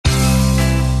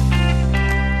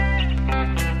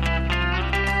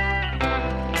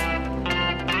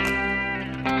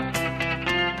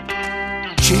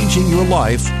changing your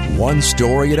life one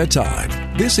story at a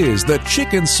time. This is the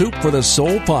Chicken Soup for the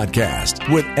Soul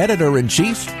podcast with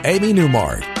Editor-in-Chief Amy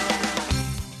Newmark.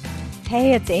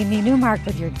 Hey, it's Amy Newmark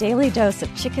with your daily dose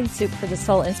of Chicken Soup for the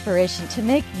Soul inspiration to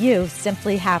make you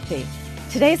simply happy.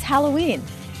 Today's Halloween,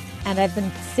 and I've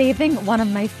been saving one of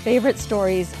my favorite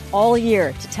stories all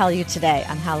year to tell you today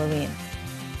on Halloween.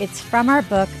 It's from our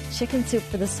book, Chicken Soup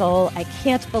for the Soul, I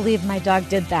Can't Believe My Dog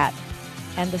Did That.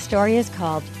 And the story is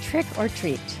called Trick or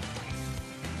Treat.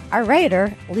 Our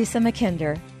writer, Lisa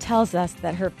McKinder, tells us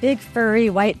that her big furry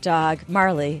white dog,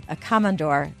 Marley, a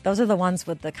Commodore, those are the ones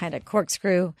with the kind of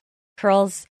corkscrew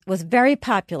curls, was very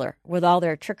popular with all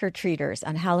their trick-or-treaters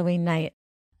on Halloween night.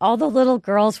 All the little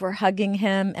girls were hugging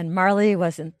him, and Marley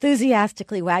was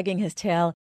enthusiastically wagging his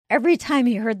tail every time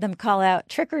he heard them call out,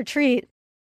 "Trick or treat."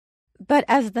 But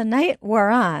as the night wore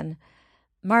on,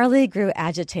 Marley grew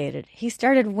agitated. He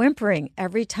started whimpering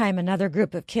every time another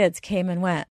group of kids came and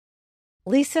went.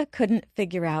 Lisa couldn't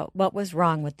figure out what was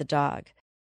wrong with the dog.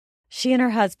 She and her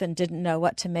husband didn't know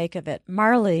what to make of it.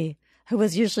 Marley, who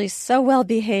was usually so well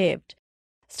behaved,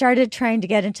 started trying to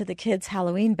get into the kids'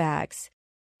 Halloween bags.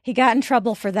 He got in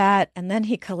trouble for that, and then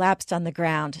he collapsed on the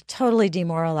ground, totally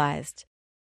demoralized.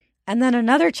 And then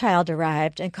another child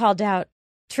arrived and called out,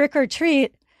 "Trick or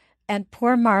treat," and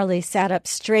poor Marley sat up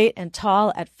straight and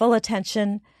tall at full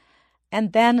attention.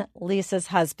 And then Lisa's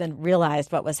husband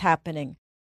realized what was happening.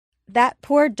 That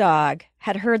poor dog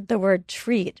had heard the word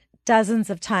treat dozens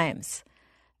of times,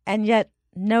 and yet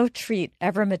no treat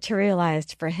ever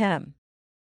materialized for him.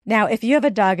 Now, if you have a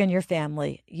dog in your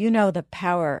family, you know the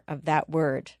power of that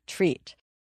word, treat.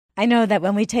 I know that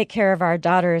when we take care of our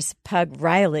daughter's pug,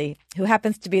 Riley, who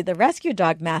happens to be the rescue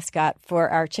dog mascot for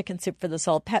our Chicken Soup for the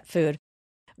Soul pet food,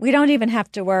 we don't even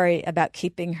have to worry about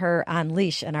keeping her on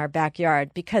leash in our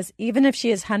backyard, because even if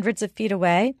she is hundreds of feet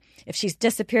away, if she's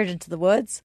disappeared into the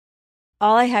woods,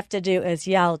 all I have to do is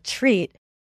yell, "Treat,"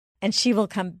 and she will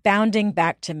come bounding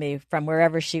back to me from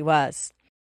wherever she was.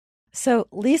 So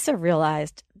Lisa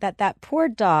realized that that poor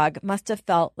dog must have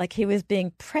felt like he was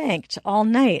being pranked all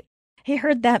night. He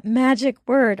heard that magic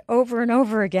word over and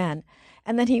over again,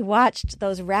 and then he watched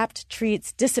those wrapped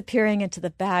treats disappearing into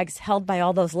the bags held by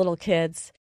all those little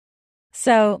kids.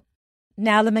 So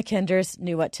now the McKinders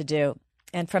knew what to do.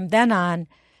 And from then on,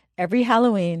 every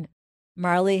Halloween,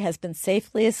 Marley has been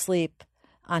safely asleep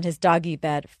on his doggy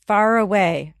bed, far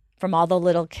away from all the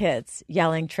little kids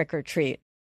yelling trick or treat.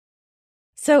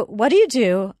 So what do you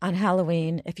do on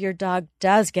Halloween if your dog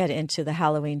does get into the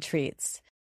Halloween treats?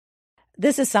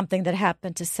 This is something that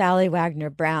happened to Sally Wagner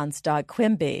Brown's dog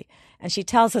Quimby, and she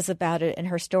tells us about it in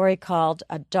her story called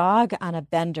A Dog on a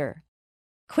Bender.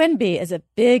 Quimby is a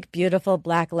big, beautiful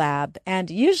black lab, and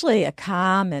usually a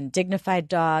calm and dignified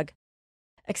dog,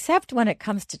 except when it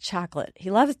comes to chocolate. He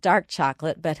loves dark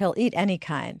chocolate, but he'll eat any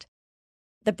kind.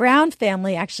 The Brown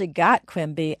family actually got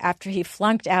Quimby after he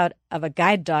flunked out of a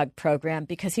guide dog program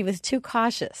because he was too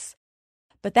cautious.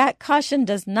 But that caution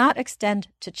does not extend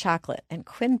to chocolate, and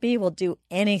Quimby will do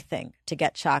anything to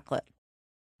get chocolate.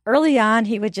 Early on,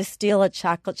 he would just steal a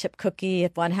chocolate chip cookie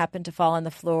if one happened to fall on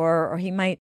the floor, or he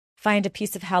might find a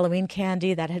piece of Halloween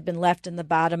candy that had been left in the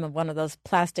bottom of one of those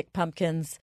plastic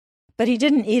pumpkins. But he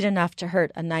didn't eat enough to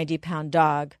hurt a 90-pound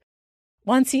dog.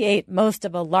 Once he ate most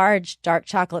of a large dark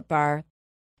chocolate bar,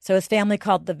 so his family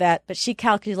called the vet, but she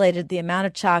calculated the amount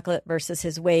of chocolate versus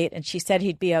his weight, and she said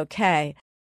he'd be okay.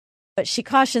 But she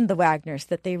cautioned the Wagners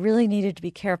that they really needed to be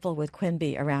careful with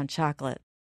Quimby around chocolate.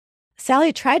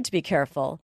 Sally tried to be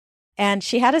careful, and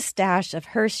she had a stash of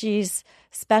Hershey's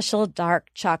special dark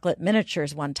chocolate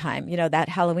miniatures one time, that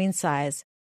Halloween size,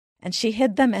 and she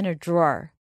hid them in a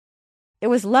drawer. It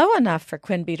was low enough for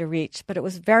Quimby to reach, but it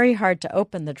was very hard to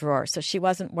open the drawer, so she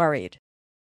wasn't worried.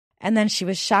 And then she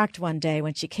was shocked one day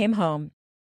when she came home.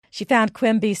 She found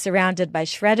Quimby surrounded by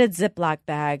shredded Ziploc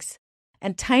bags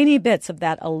and tiny bits of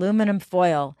that aluminum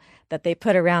foil that they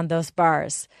put around those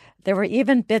bars. There were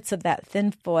even bits of that thin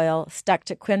foil stuck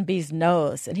to Quimby's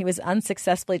nose, and he was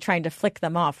unsuccessfully trying to flick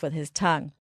them off with his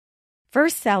tongue.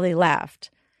 First, Sally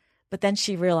laughed, but then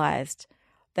she realized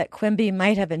that Quimby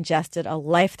might have ingested a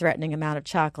life-threatening amount of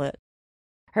chocolate.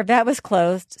 Her vet was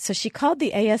closed, so she called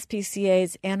the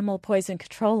ASPCA's Animal Poison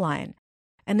Control Line,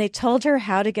 and they told her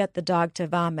how to get the dog to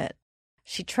vomit.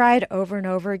 She tried over and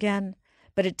over again,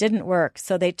 but it didn't work,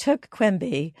 so they took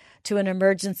Quimby to an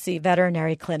emergency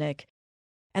veterinary clinic,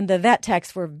 and the vet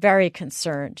techs were very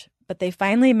concerned, but they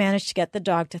finally managed to get the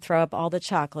dog to throw up all the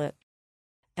chocolate,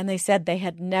 and they said they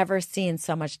had never seen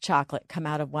so much chocolate come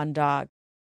out of one dog,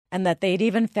 and that they'd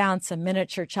even found some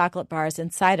miniature chocolate bars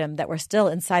inside him that were still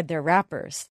inside their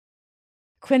wrappers.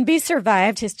 Quimby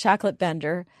survived his chocolate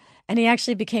bender, And he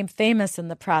actually became famous in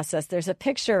the process. There's a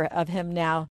picture of him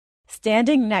now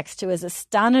standing next to his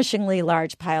astonishingly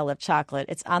large pile of chocolate.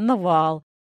 It's on the wall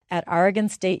at Oregon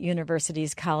State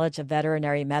University's College of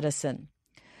Veterinary Medicine.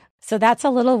 So that's a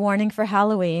little warning for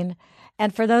Halloween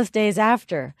and for those days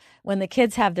after, when the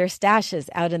kids have their stashes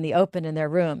out in the open in their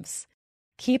rooms.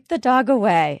 Keep the dog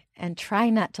away and try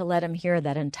not to let him hear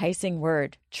that enticing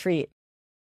word, treat.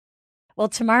 Well,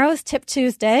 tomorrow's Tip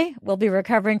Tuesday. We'll be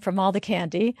recovering from all the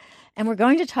candy, and we're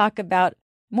going to talk about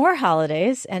more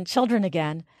holidays and children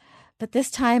again. But this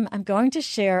time, I'm going to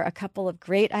share a couple of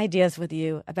great ideas with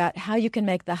you about how you can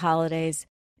make the holidays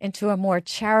into a more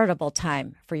charitable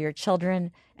time for your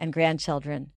children and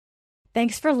grandchildren.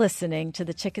 Thanks for listening to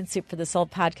the Chicken Soup for the Soul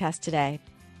podcast today.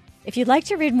 If you'd like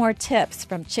to read more tips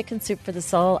from Chicken Soup for the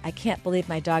Soul, I can't believe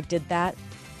my dog did that,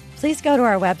 please go to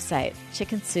our website,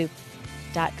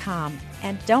 chickensoup.com.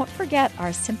 And don't forget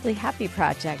our Simply Happy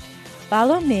project.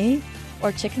 Follow me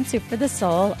or Chicken Soup for the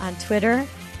Soul on Twitter,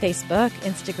 Facebook,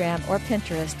 Instagram, or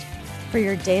Pinterest for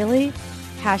your daily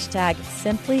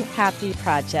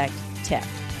 #SimplyHappyProject tip.